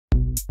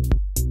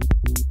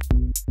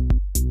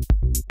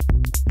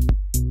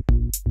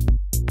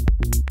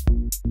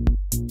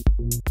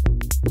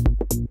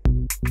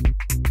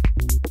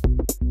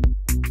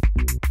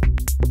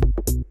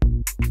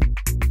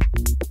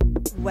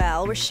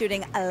well. We're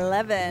shooting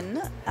 11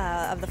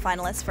 of the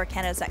finalists for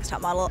Canada's Next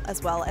Top Model,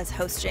 as well as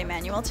host Jay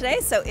Manuel today.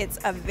 So it's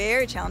a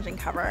very challenging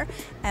cover,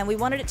 and we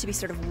wanted it to be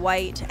sort of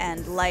white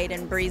and light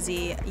and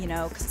breezy, you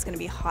know, because it's going to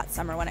be hot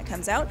summer when it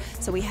comes out.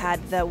 So we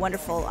had the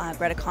wonderful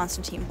Greta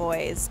Constantine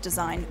boys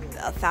design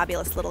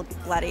fabulous little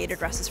gladiator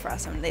dresses for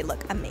us, and they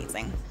look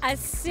amazing. As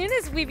soon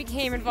as we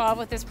became involved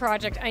with this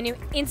project, I knew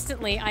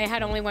instantly I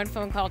had only one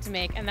phone call to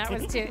make, and that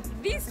was to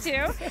these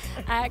two,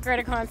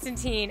 Greta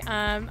Constantine.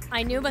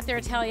 I knew about their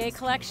Atelier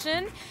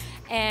collection,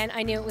 and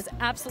I knew it was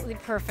absolutely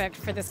perfect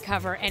for this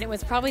cover, and it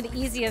was probably the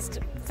easiest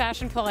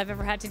fashion pull I've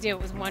ever had to do.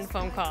 It was one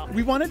phone call.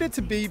 We wanted it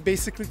to be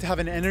basically to have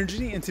an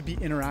energy and to be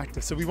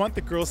interactive. So we want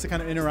the girls to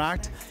kind of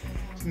interact,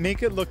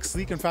 make it look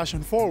sleek and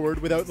fashion forward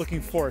without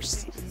looking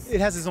forced. It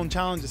has its own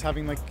challenges,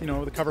 having, like, you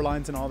know, the cover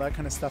lines and all that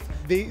kind of stuff.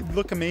 They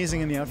look amazing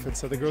in the outfits,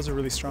 so the girls are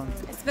really strong.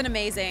 It's been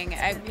amazing.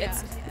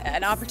 It's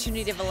an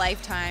opportunity of a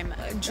lifetime,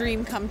 a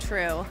dream come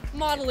true.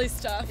 Modelly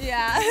stuff.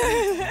 Yeah.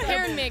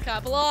 Hair and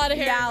makeup, a lot of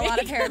hair. Yeah, a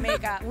lot of hair and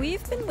makeup.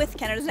 We've been with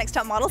Canada's Next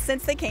Top Model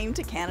since they came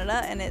to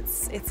Canada, and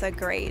it's a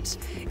great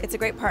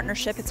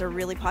partnership. It's a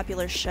really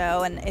popular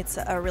show, and it's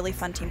a really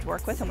fun team to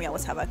work with, and we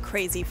always have a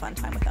crazy fun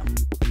time with them.